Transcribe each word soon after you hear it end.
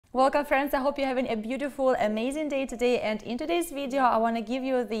Welcome friends, I hope you're having a beautiful, amazing day today, and in today's video I want to give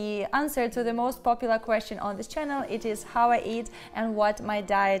you the answer to the most popular question on this channel. It is how I eat and what my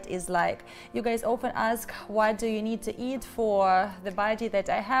diet is like. You guys often ask, what do you need to eat for the body that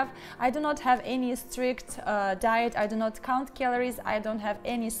I have? I do not have any strict diet. I do not count calories. I don't have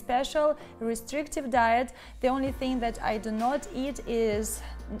any special restrictive diet. The only thing that I do not eat is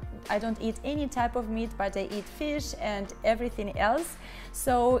I don't eat any type of meat, but I eat fish and everything else.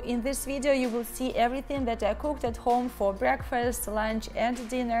 So in this video you will see everything that I cooked at home for breakfast, lunch and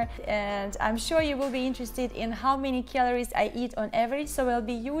dinner, and I'm sure you will be interested in how many calories I eat on average. So I'll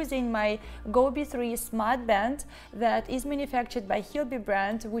be using my GoBe3 Smart Band that is manufactured by Hilby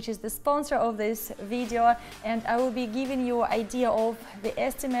brand, which is the sponsor of this video, and I will be giving you an idea of the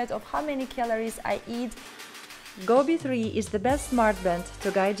estimate of how many calories I eat. GoBe3 is the best smart band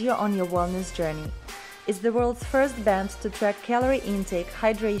to guide you on your wellness journey. It's the world's first band to track calorie intake,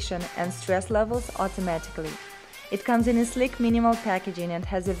 hydration and stress levels automatically. It comes in a sleek minimal packaging and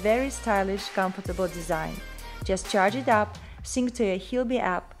has a very stylish, comfortable design. Just charge it up, sync to your Hilby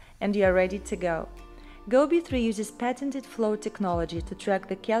app, and you are ready to go. GoBe3 uses patented flow technology to track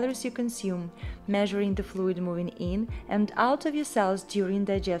the calories you consume, measuring the fluid moving in and out of your cells during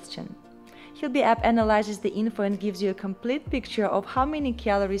digestion. Hilby app analyzes the info and gives you a complete picture of how many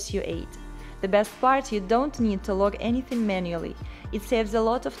calories you ate. The best part, you don't need to log anything manually. It saves a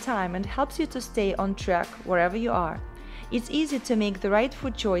lot of time and helps you to stay on track wherever you are. It's easy to make the right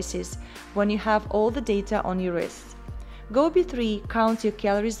food choices when you have all the data on your wrist. GoBe3 counts your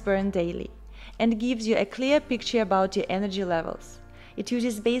calories burned daily and gives you a clear picture about your energy levels. It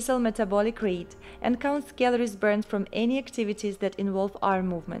uses basal metabolic rate and counts calories burned from any activities that involve arm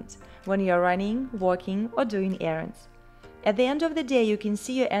movement, when you are running, walking or doing errands. At the end of the day, you can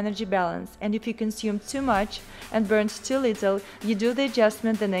see your energy balance, and if you consume too much and burned too little, you do the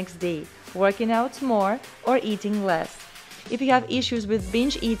adjustment the next day, working out more or eating less. If you have issues with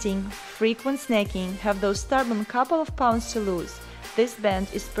binge eating, frequent snacking, have those stubborn couple of pounds to lose, this band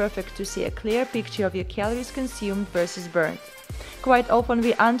is perfect to see a clear picture of your calories consumed versus burned. Quite often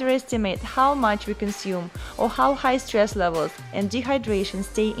we underestimate how much we consume or how high stress levels and dehydration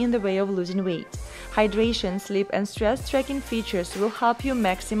stay in the way of losing weight. Hydration, sleep and stress tracking features will help you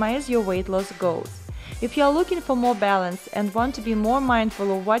maximize your weight loss goals. If you are looking for more balance and want to be more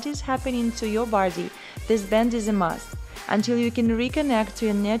mindful of what is happening to your body, this band is a must, until you can reconnect to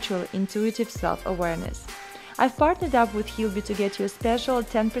your natural, intuitive self-awareness. I've partnered up with Hilby to get you a special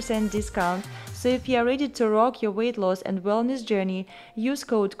 10% discount, so if you are ready to rock your weight loss and wellness journey, use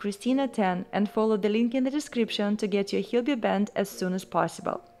code Christina10 and follow the link in the description to get your Hilby band as soon as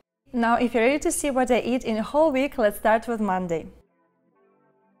possible. Now, if you're ready to see what I eat in a whole week, let's start with Monday.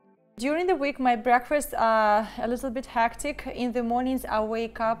 During the week, my breakfasts are a little bit hectic. In the mornings, I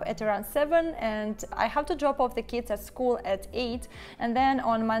wake up at around 7 and I have to drop off the kids at school at 8. And then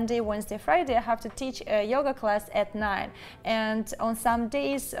on Monday, Wednesday, Friday, I have to teach a yoga class at 9. And on some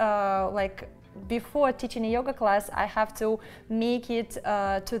days, before teaching a yoga class, I have to make it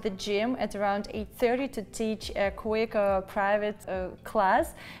to the gym at around 8:30 to teach a quick private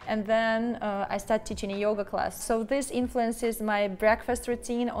class, and then I start teaching a yoga class. So this influences my breakfast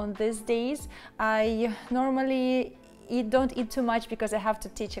routine on these days. I normally don't eat too much because I have to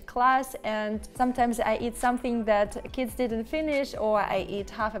teach a class, and sometimes I eat something that kids didn't finish, or I eat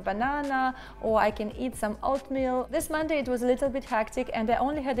half a banana, or I can eat some oatmeal. This Monday it was a little bit hectic and I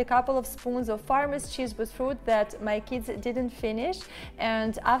only had a couple of spoons of farmer's cheese with fruit that my kids didn't finish,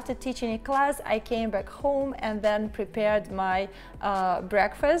 and after teaching a class I came back home and then prepared my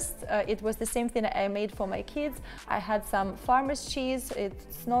breakfast. It was the same thing I made for my kids. I had some farmer's cheese.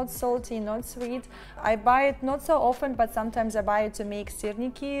 It's not salty, not sweet. I buy it not so often, but sometimes I buy it to make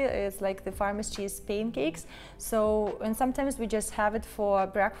sirniki. It's like the farmer's cheese pancakes. So, and sometimes we just have it for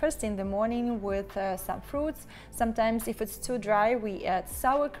breakfast in the morning with some fruits. Sometimes if it's too dry, we add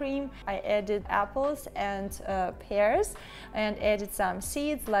sour cream. I added apples and pears, and added some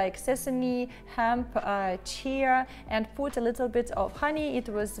seeds like sesame, hemp, chia, and put a little bit of honey. It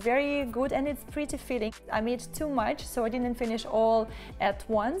was very good and it's pretty filling. I made too much, so I didn't finish all at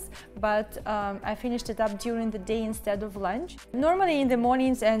once, but I finished it up during the day instead of lunch. Normally in the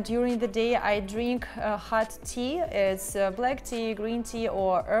mornings and during the day I drink hot tea. It's black tea, green tea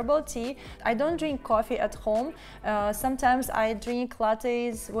or herbal tea. I don't drink coffee at home. Sometimes I drink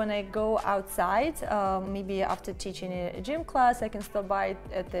lattes when I go outside. Maybe after teaching a gym class I can stop by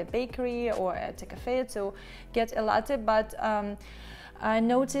at the bakery or at a cafe to get a latte, but I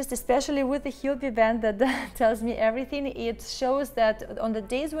noticed, especially with the Hilby band that tells me everything, it shows that on the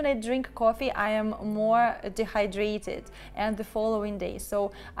days when I drink coffee, I am more dehydrated, and the following day.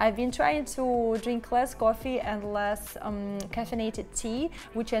 So I've been trying to drink less coffee and less caffeinated tea,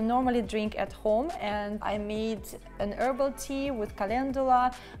 which I normally drink at home. And I made an herbal tea with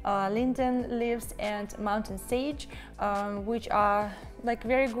calendula, linden leaves, and mountain sage, which are like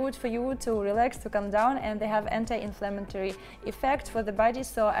very good for you to relax, to calm down, and they have anti-inflammatory effect for the body.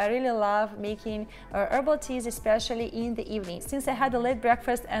 So I really love making herbal teas, especially in the evening. Since I had a late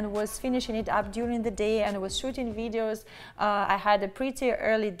breakfast and was finishing it up during the day and was shooting videos, I had a pretty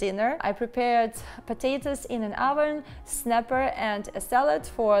early dinner. I prepared potatoes in an oven, snapper, and a salad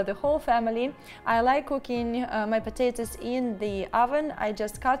for the whole family. I like cooking my potatoes in the oven. I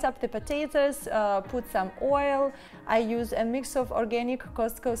just cut up the potatoes, put some oil. I use a mix of organic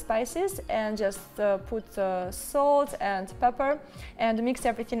Costco spices and just put salt and pepper and mix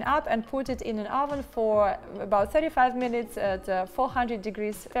everything up and put it in an oven for about 35 minutes at 400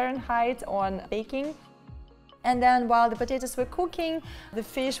 degrees Fahrenheit on baking. And then while the potatoes were cooking, the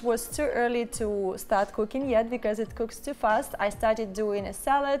fish was too early to start cooking yet because it cooks too fast. I started doing a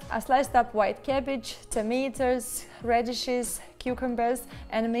salad. I sliced up white cabbage, tomatoes, radishes, cucumbers,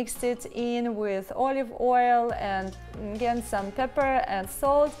 and mixed it in with olive oil and again some pepper and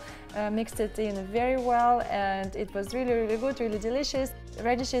salt. Mixed it in very well, and it was really good, really delicious.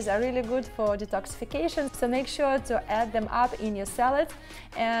 Radishes are really good for detoxification, so make sure to add them up in your salad.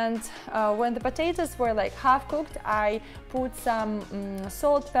 And when the potatoes were like half cooked, I put some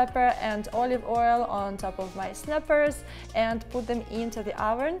salt, pepper, and olive oil on top of my snappers and put them into the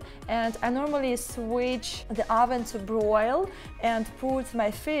oven. And I normally switch the oven to broil and put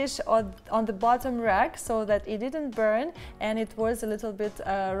my fish on the bottom rack so that it didn't burn and it was a little bit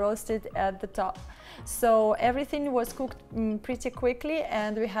roasted at the top. So everything was cooked pretty quickly,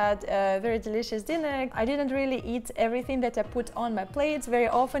 and we had a very delicious dinner. I didn't really eat everything that I put on my plate. Very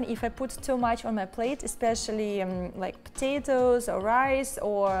often if I put too much on my plate, especially like potatoes or rice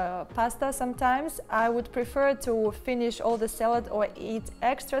or pasta sometimes, I would prefer to finish all the salad or eat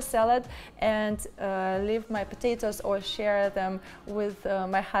extra salad and leave my potatoes or share them with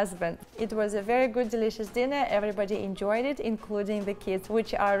my husband. It was a very good, delicious dinner. Everybody enjoyed it, including the kids,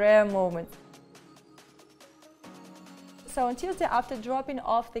 which are rare moments. So on Tuesday, after dropping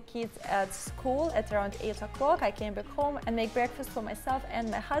off the kids at school at around 8 o'clock, I came back home and made breakfast for myself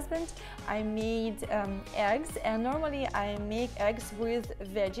and my husband. I made eggs, and normally I make eggs with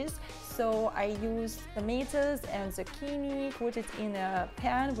veggies. So I use tomatoes and zucchini, put it in a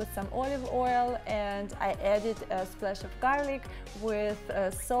pan with some olive oil, and I added a splash of garlic with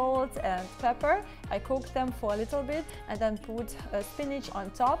salt and pepper. I cooked them for a little bit and then put spinach on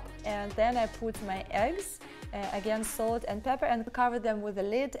top, and then I put my eggs, again salt and pepper, and covered them with a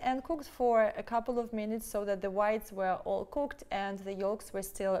lid and cooked for a couple of minutes so that the whites were all cooked and the yolks were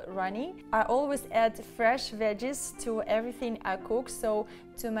still runny. I always add fresh veggies to everything I cook, so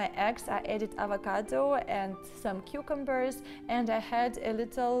to my eggs I added avocado and some cucumbers, and I had a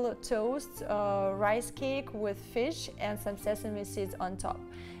little toast rice cake with fish and some sesame seeds on top.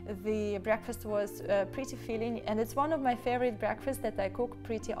 The breakfast was pretty filling, and it's one of my favorite breakfasts that I cook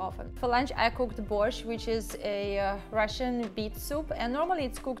pretty often. For lunch I cooked borscht, which is a Russian beet soup, and normally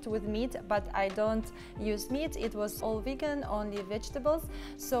it's cooked with meat, but I don't use meat. It was all vegan, only vegetables.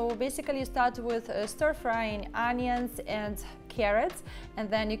 So basically you start with stir frying onions and carrots, and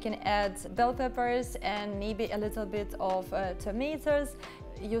then you can add bell peppers and maybe a little bit of tomatoes.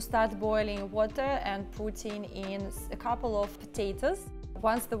 You start boiling water and putting in a couple of potatoes.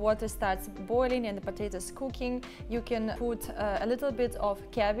 Once the water starts boiling and the potatoes cooking, you can put a little bit of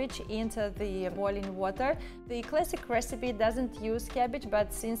cabbage into the boiling water. The classic recipe doesn't use cabbage,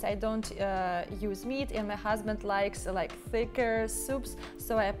 but since I don't use meat and my husband likes like thicker soups,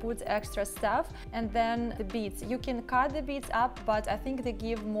 so I put extra stuff. And then the beets. You can cut the beets up, but I think they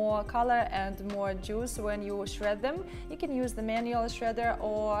give more color and more juice when you shred them. You can use the manual shredder,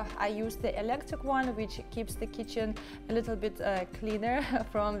 or I use the electric one, which keeps the kitchen a little bit cleaner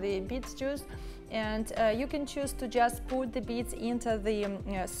from the beet juice. And you can choose to just put the beets into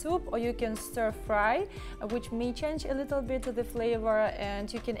the soup, or you can stir fry, which may change a little bit of the flavor,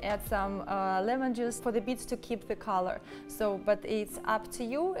 and you can add some lemon juice for the beets to keep the color. So, but it's up to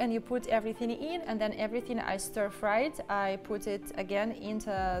you, and you put everything in, and then everything I stir fried, I put it again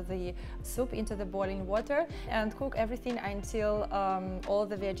into the soup, into the boiling water, and cook everything until all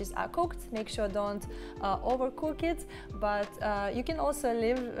the veggies are cooked. Make sure don't overcook it, but you can also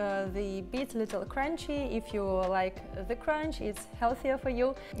leave the beets a little little crunchy. If you like the crunch, it's healthier for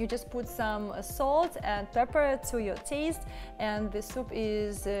you. You just put some salt and pepper to your taste, and the soup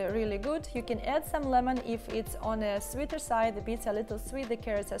is really good. You can add some lemon if it's on a sweeter side. The beets are a little sweet, the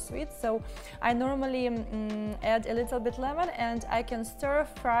carrots are sweet, so I normally add a little bit lemon, and I can stir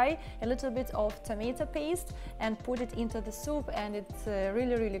fry a little bit of tomato paste and put it into the soup, and it's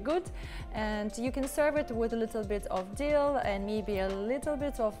really good. And you can serve it with a little bit of dill and maybe a little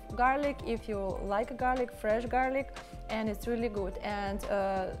bit of garlic if you like garlic, fresh garlic, and it's really good. And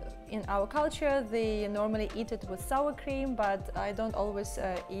in our culture they normally eat it with sour cream, but I don't always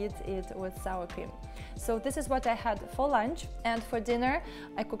eat it with sour cream. So this is what I had for lunch, and for dinner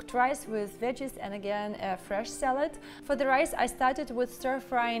I cooked rice with veggies and again a fresh salad. For the rice I started with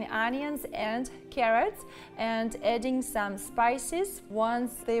stir-frying onions and carrots and adding some spices.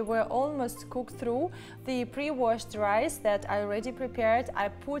 Once they were almost cooked through, the pre-washed rice that I already prepared, I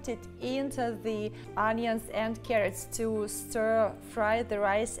put it into the onions and carrots to stir fry the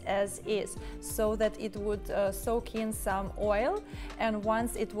rice as is, so that it would soak in some oil. And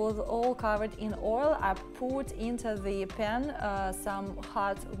once it was all covered in oil, I put into the pan some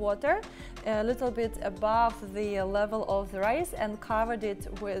hot water a little bit above the level of the rice and covered it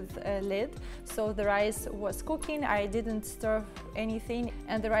with a lid. So the rice was cooking, I didn't stir anything,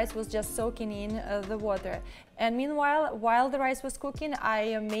 and the rice was just soaking in the water. And meanwhile, while the rice was cooking,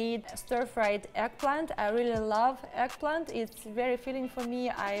 I made stir-fried eggplant. I really love eggplant. It's very filling for me.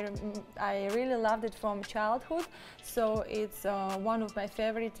 I really loved it from childhood, so it's one of my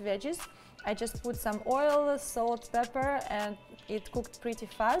favorite veggies. I just put some oil, salt, pepper, and it cooked pretty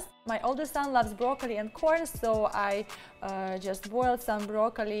fast. My oldest son loves broccoli and corn, so I just boiled some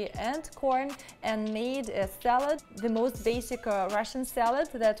broccoli and corn and made a salad, the most basic Russian salad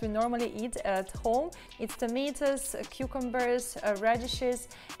that we normally eat at home. It's tomatoes, cucumbers, radishes,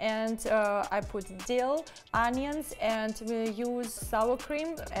 and I put dill, onions, and we use sour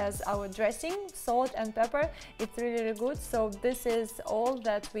cream as our dressing, salt and pepper. It's really good. So this is all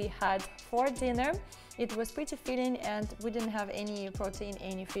that we had for dinner. It was pretty filling, and we didn't have any protein,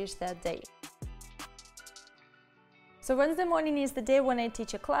 any fish that day. So Wednesday morning is the day when I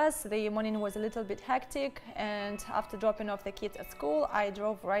teach a class. The morning was a little bit hectic, and after dropping off the kids at school, I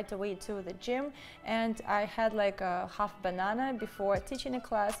drove right away to the gym, and I had like a half banana before teaching a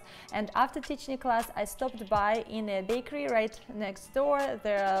class. And after teaching a class, I stopped by in a bakery right next door.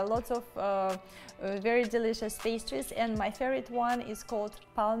 There are lots of very delicious pastries, and my favorite one is called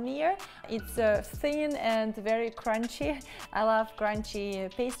palmier. It's thin and very crunchy. I love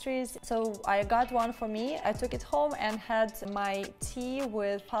crunchy pastries, so I got one for me. I took it home and had my tea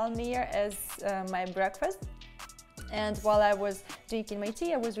with palmier as my breakfast. And while I was drinking my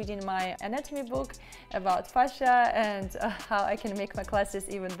tea, I was reading my anatomy book about fascia and how I can make my classes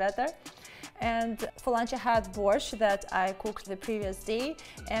even better. And for lunch I had borscht that I cooked the previous day,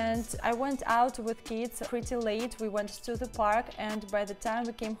 and I went out with kids pretty late. We went to the park, and by the time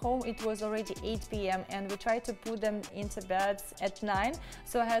we came home it was already 8 p.m. and we tried to put them into bed at 9,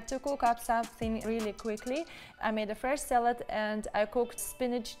 so I had to cook up something really quickly. I made a fresh salad and I cooked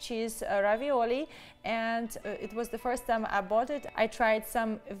spinach cheese ravioli, and it was the first time I bought it. I tried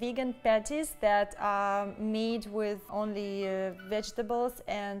some vegan patties that are made with only vegetables,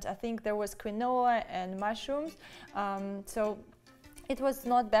 and I think there was quinoa and mushrooms, so it was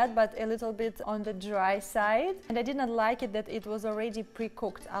not bad, but a little bit on the dry side. And I did not like it that it was already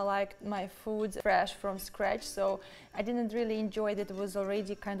pre-cooked. I liked my food fresh from scratch, so I didn't really enjoy that it was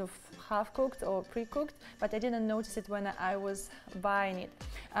already kind of half-cooked or pre-cooked, but I didn't notice it when I was buying it.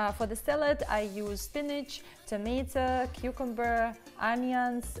 For the salad, I used spinach, tomato, cucumber,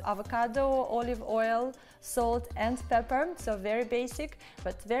 onions, avocado, olive oil, salt and pepper, so very basic,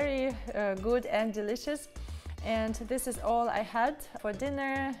 but very good and delicious. And this is all I had for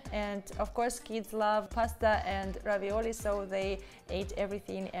dinner, and of course kids love pasta and ravioli, so they ate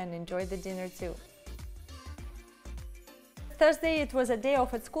everything and enjoyed the dinner too. Thursday it was a day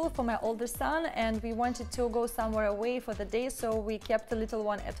off at school for my older son, and we wanted to go somewhere away for the day, so we kept the little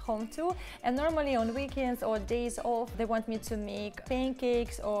one at home too. And normally on weekends or days off they want me to make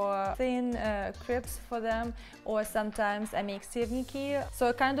pancakes or thin crepes for them, or sometimes I make sirniki. So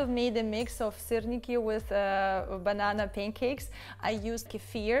I kind of made a mix of sirniki with banana pancakes. I used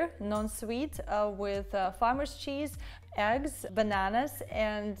kefir, non-sweet, with farmer's cheese, eggs, bananas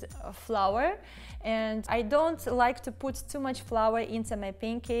and flour. And I don't like to put too much flour into my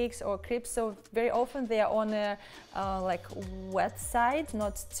pancakes or crepes, so very often they are on a like wet side,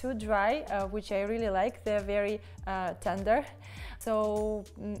 not too dry, which I really like. They're very tender. So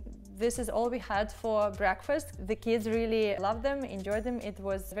this is all we had for breakfast. The kids really loved them, enjoyed them. It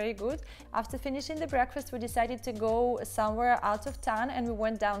was very good. After finishing the breakfast, we decided to go somewhere out of town, and we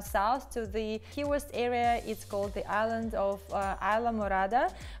went down south to the Key West area. It's called the island of Isla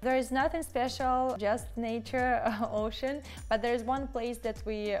Morada. There is nothing special, just nature, ocean, but there is one place that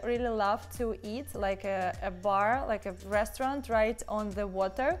we really love to eat, like a bar, like a restaurant right on the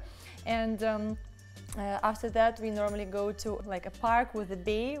water. And after that, we normally go to like a park with a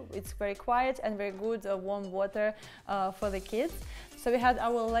bay. It's very quiet and very good warm water for the kids. So we had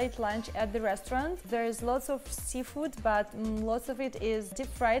our late lunch at the restaurant. There is lots of seafood, but lots of it is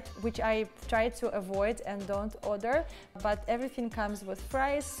deep fried, which I try to avoid and don't order. But everything comes with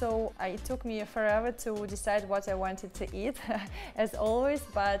fries, so it took me forever to decide what I wanted to eat, as always.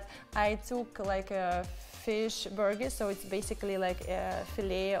 But I took like a fish burger, so it's basically like a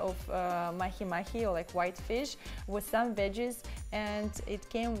fillet of mahi-mahi, or like white fish, with some veggies, and it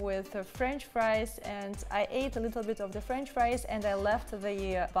came with French fries, and I ate a little bit of the French fries and I left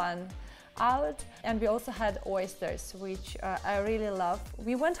the bun out. And we also had oysters, which I really love.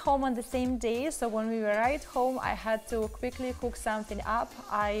 We went home on the same day, so when we were right home, I had to quickly cook something up.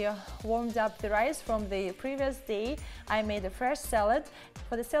 I warmed up the rice from the previous day. I made a fresh salad.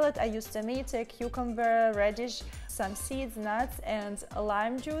 For the salad, I used tomato, cucumber, radish, some seeds, nuts, and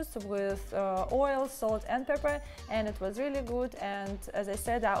lime juice with oil, salt, and pepper, and it was really good. And as I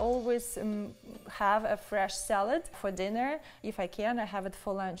said, I always have a fresh salad for dinner. If I can, I have it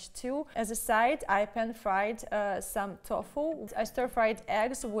for lunch too. As a side, I pan-fried some tofu. I stir-fried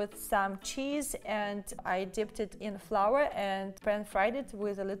eggs with some cheese, and I dipped it in flour and pan-fried it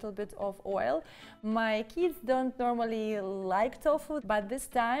with a little bit of oil. My kids don't normally like tofu, but this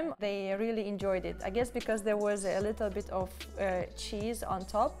time they really enjoyed it. I guess because there was a little bit of cheese on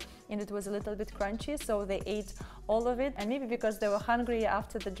top, and it was a little bit crunchy, so they ate all of it. And maybe because they were hungry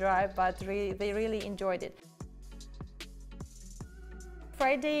after the drive, but they really enjoyed it.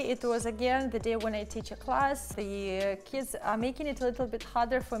 Friday, it was again the day when I teach a class. The kids are making it a little bit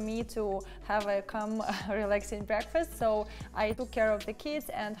harder for me to have a calm, relaxing breakfast, so I took care of the kids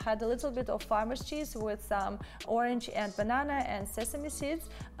and had a little bit of farmer's cheese with some orange and banana and sesame seeds,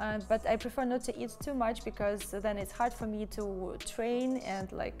 but I prefer not to eat too much because then it's hard for me to train and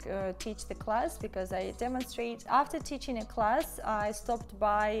teach the class, because I demonstrate. After teaching a class, I stopped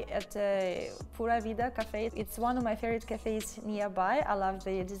by at a Pura Vida cafe. It's one of my favorite cafes nearby. I love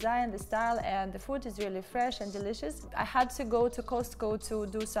the design, the style, and the food is really fresh and delicious. I had to go to Costco to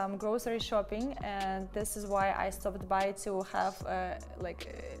do some grocery shopping, and this is why I stopped by to have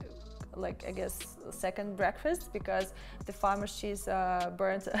I guess second breakfast, because the farmer's cheese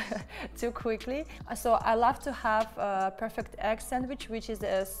burnt too quickly. So I love to have a perfect egg sandwich, which is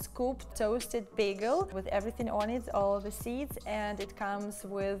a scooped toasted bagel with everything on it, all the seeds, and it comes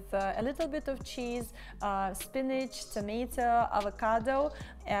with a little bit of cheese, spinach, tomato, avocado,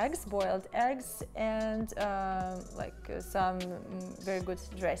 eggs, boiled eggs, and some very good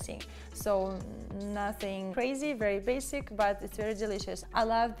dressing. So nothing crazy, very basic, but it's very delicious. I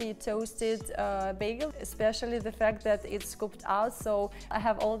love the toasted bagel, especially the fact that it's scooped out, so I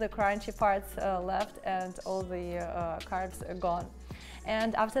have all the crunchy parts left and all the carbs are gone.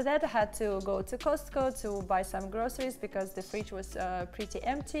 And after that, I had to go to Costco to buy some groceries because the fridge was pretty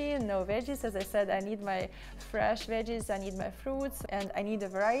empty, no veggies. As I said, I need my fresh veggies, I need my fruits, and I need a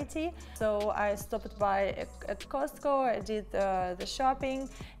variety. So I stopped by at Costco, I did the shopping,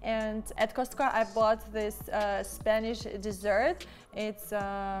 and at Costco I bought this Spanish dessert. It's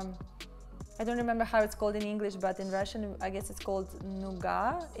I don't remember how it's called in English, but in Russian I guess it's called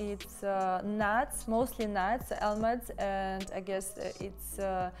nougat. It's nuts, mostly nuts, almonds, and I guess it's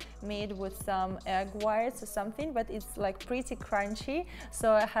made with some egg whites or something, but it's like pretty crunchy.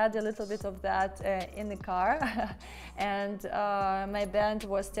 So I had a little bit of that in the car. And my band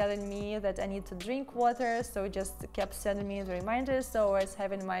was telling me that I need to drink water, so just kept sending me the reminders, so I was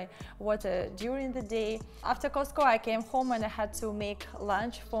having my water during the day. After Costco, I came home and I had to make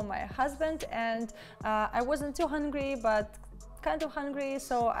lunch for my husband, and I wasn't too hungry, but kind of hungry,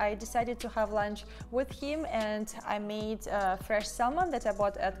 so I decided to have lunch with him, and I made fresh salmon that I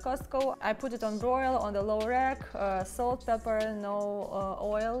bought at Costco. I put it on broil on the low rack, salt, pepper, no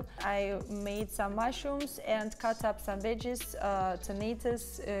oil. I made some mushrooms and cut up some veggies,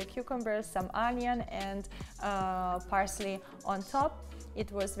 tomatoes, cucumbers, some onion, and parsley on top.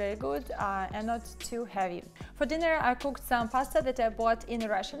 It was very good and not too heavy. For dinner, I cooked some pasta that I bought in a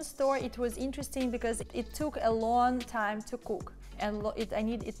Russian store. It was interesting because it took a long time to cook, and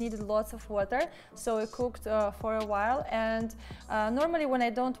it needed lots of water, so I cooked for a while. And normally when I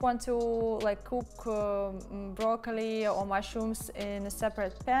don't want to like cook broccoli or mushrooms in a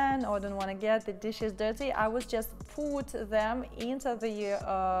separate pan, or don't want to get the dishes dirty, I would just put them into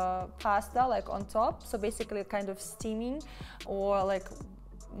the pasta, like on top, so basically kind of steaming or like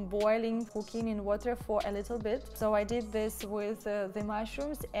boiling, cooking in water for a little bit. So I did this with the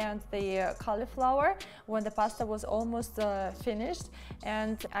mushrooms and the cauliflower when the pasta was almost finished,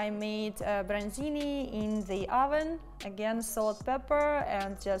 and I made branzini in the oven. Again, salt, pepper,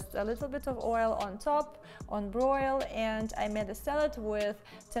 and just a little bit of oil on top, on broil. And I made a salad with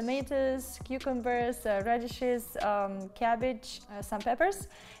tomatoes, cucumbers, radishes, cabbage, some peppers.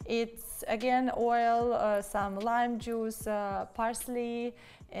 It's again oil, some lime juice, parsley,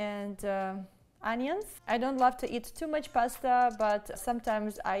 and onions. I don't love to eat too much pasta, but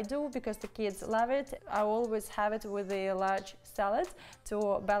sometimes I do because the kids love it. I always have it with a large salad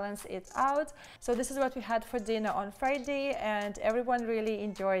to balance it out. So this is what we had for dinner on Friday, and everyone really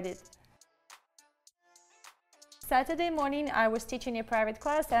enjoyed it. Saturday morning I was teaching a private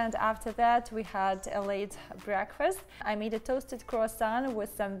class, and after that we had a late breakfast. I made a toasted croissant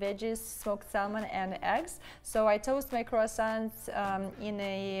with some veggies, smoked salmon and eggs. So I toast my croissants in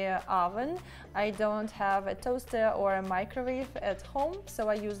a oven. I don't have a toaster or a microwave at home, so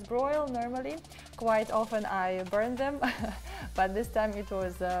I use broil normally. Quite often I burn them, but this time it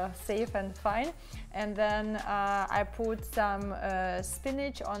was safe and fine. And then I put some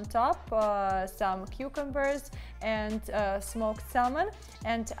spinach on top, some cucumbers, and smoked salmon,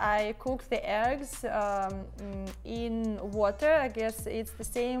 and I cooked the eggs in water. I guess it's the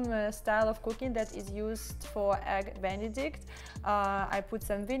same style of cooking that is used for egg benedict. I put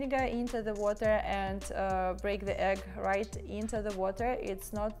some vinegar into the water and break the egg right into the water.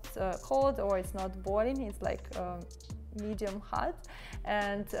 It's not cold or it's not boiling, it's like medium hot,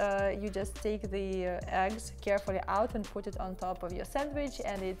 and you just take the eggs carefully out and put it on top of your sandwich,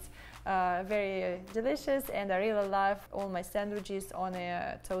 and it's very delicious, and I really love all my sandwiches on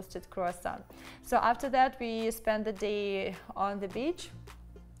a toasted croissant. So after that we spent the day on the beach,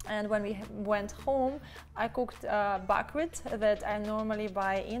 and when we went home I cooked buckwheat that I normally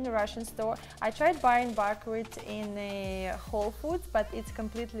buy in the Russian store. I tried buying buckwheat in a Whole Foods, but it's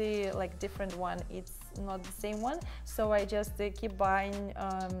completely like different one. It's not the same one, so I just keep buying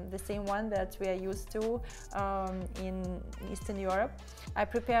the same one that we are used to in Eastern Europe. I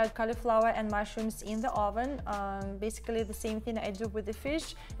prepared cauliflower and mushrooms in the oven. Basically the same thing I do with the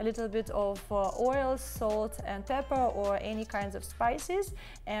fish, a little bit of oil, salt and pepper, or any kinds of spices,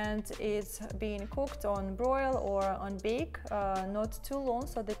 and it's being cooked on broil or on bake, not too long,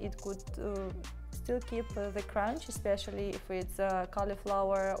 so that it could still keep the crunch, especially if it's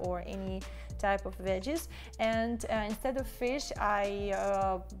cauliflower or any type of veggies. And instead of fish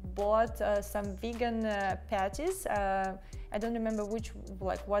I bought some vegan patties. I don't remember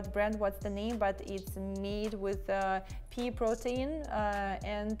what brand, what's the name, but it's made with pea protein,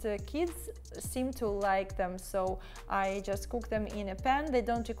 and kids seem to like them, so I just cook them in a pan. They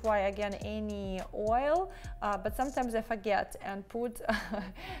don't require again any oil, but sometimes I forget and put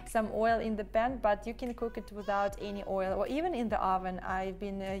some oil in the pan, but you can cook it without any oil, or even in the oven. I've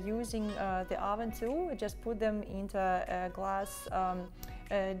been using the oven too. Just put them into a glass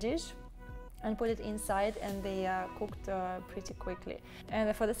dish and put it inside, and they are cooked pretty quickly.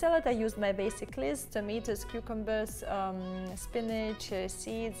 And for the salad I used my basic list: tomatoes, cucumbers, spinach,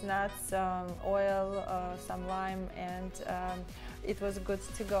 seeds, nuts, oil, some lime, and it was good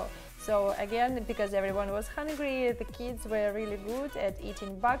to go. So again, because everyone was hungry, the kids were really good at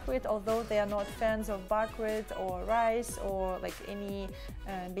eating buckwheat, although they are not fans of buckwheat or rice or like any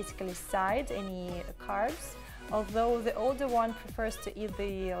basically side, any carbs. Although the older one prefers to eat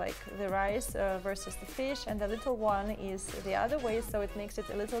the rice versus the fish, and the little one is the other way, so it makes it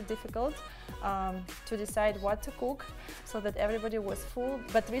a little difficult to decide what to cook so that everybody was full.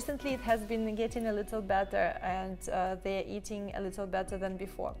 But recently it has been getting a little better, and they're eating a little better than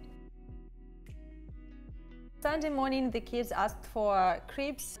before. Sunday morning the kids asked for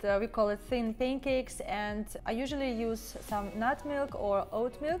crepes. We call it thin pancakes, and I usually use some nut milk or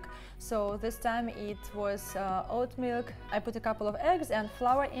oat milk. So this time it was oat milk. I put a couple of eggs and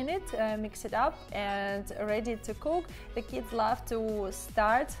flour in it, mix it up, and ready to cook. The kids love to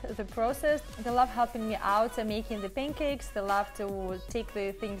start the process. They love helping me out making the pancakes. They love to take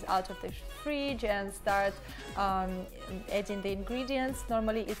the things out of the fridge and start adding the ingredients.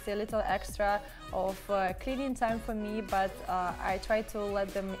 Normally it's a little extra of cleaning time for me, but I try to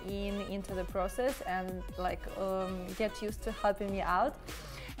let them into the process and like get used to helping me out.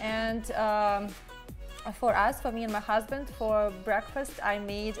 And for us, for me and my husband, for breakfast, I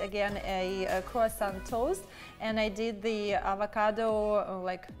made again a croissant toast, and I did the avocado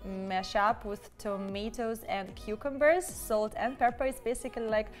like mash up with tomatoes and cucumbers, salt and pepper. It's basically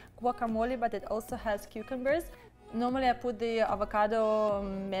like guacamole, but it also has cucumbers. Normally I put the avocado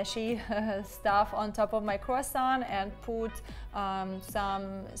meshy stuff on top of my croissant and put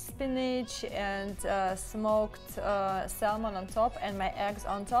some spinach and smoked salmon on top and my eggs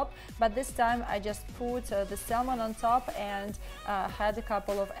on top. But this time I just put the salmon on top and had a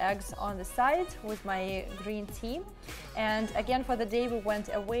couple of eggs on the side with my green tea. And again, for the day we went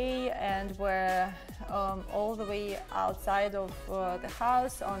away and were all the way outside of the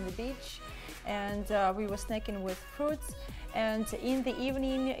house on the beach. And we were snacking with fruits, and in the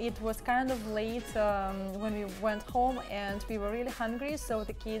evening it was kind of late when we went home, and we were really hungry, so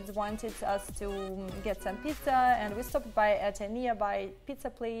the kids wanted us to get some pizza, and we stopped by at a nearby pizza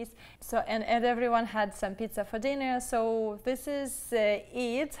place. So and everyone had some pizza for dinner. So this is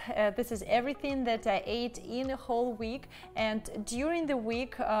it. This is everything that I ate in a whole week. And during the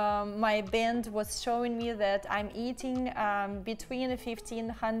week my band was showing me that I'm eating between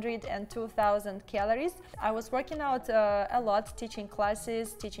 1,500 and 2,000 calories. I was working out a lot, teaching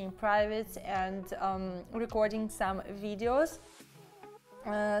classes, teaching privates, and recording some videos.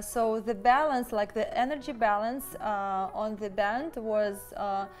 So the balance, like the energy balance on the band was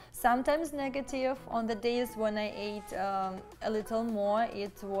sometimes negative. On the days when I ate a little more,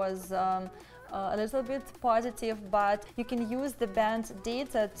 it was a little bit positive, but you can use the band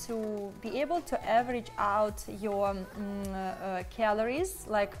data to be able to average out your calories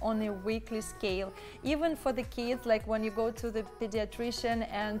like on a weekly scale. Even for the kids, like when you go to the pediatrician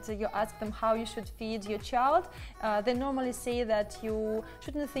and you ask them how you should feed your child, they normally say that you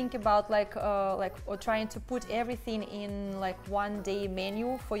shouldn't think about or trying to put everything in like one day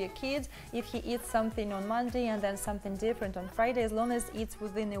menu for your kids. If he eats something on Monday and then something different on Friday, as long as it's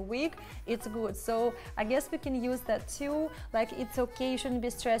within a week, it's good. So I guess we can use that too. Like, it's okay, you shouldn't be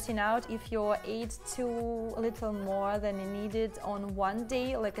stressing out if you ate a little more than you needed on one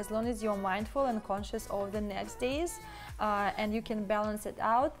day, like as long as you're mindful and conscious of the next days. And you can balance it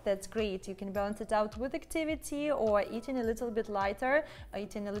out, that's great. You can balance it out with activity or eating a little bit lighter,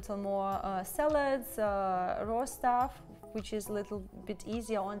 eating a little more salads, raw stuff, which is a little bit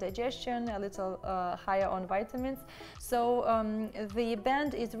easier on digestion, a little higher on vitamins. So the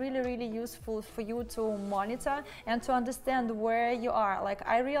band is really useful for you to monitor and to understand where you are. Like,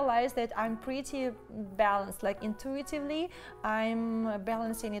 I realized that I'm pretty balanced, like intuitively I'm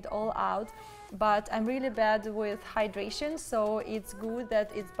balancing it all out, but I'm really bad with hydration, so it's good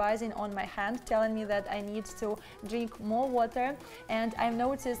that it's buzzing on my hand telling me that I need to drink more water. And I've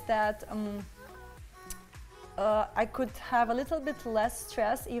noticed that I could have a little bit less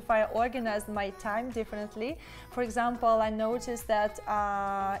stress if I organized my time differently. For example, I noticed that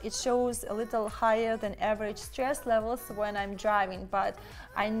it shows a little higher than average stress levels when I'm driving, but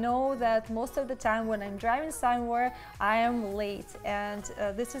I know that most of the time when I'm driving somewhere, I am late, and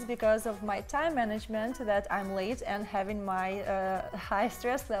this is because of my time management, that I'm late and having my high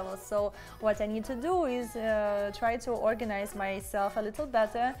stress levels. So what I need to do is try to organize myself a little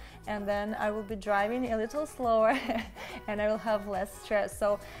better, and then I will be driving a little slower and I will have less stress.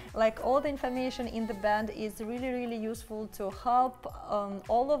 So like, all the information in the band is really useful to help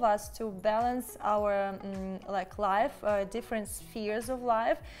all of us to balance our like life, different spheres of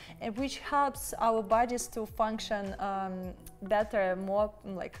life, and which helps our bodies to function better, more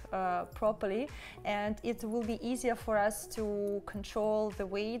like properly, and it will be easier for us to control the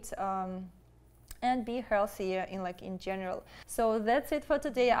weight and be healthier in general. So that's it for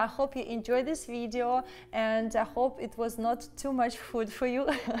today. I hope you enjoyed this video, and I hope it was not too much food for you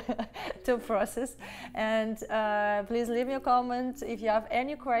to process. And please leave me a comment if you have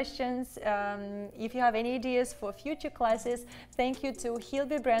any questions, if you have any ideas for future classes. Thank you to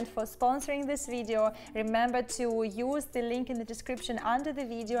Hilby Brand for sponsoring this video. Remember to use the link in the description under the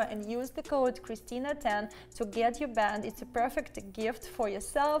video and use the code Christina10 to get your band. It's a perfect gift for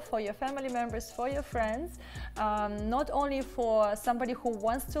yourself, for your family members, for your friends, not only for somebody who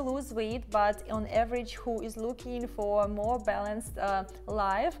wants to lose weight, but on average who is looking for a more balanced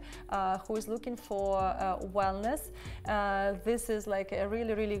life, who is looking for wellness. This is like a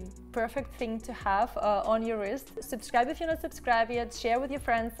really perfect thing to have on your wrist. Subscribe if you're not subscribed yet, share with your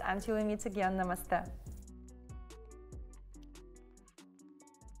friends. Until we meet again, namaste.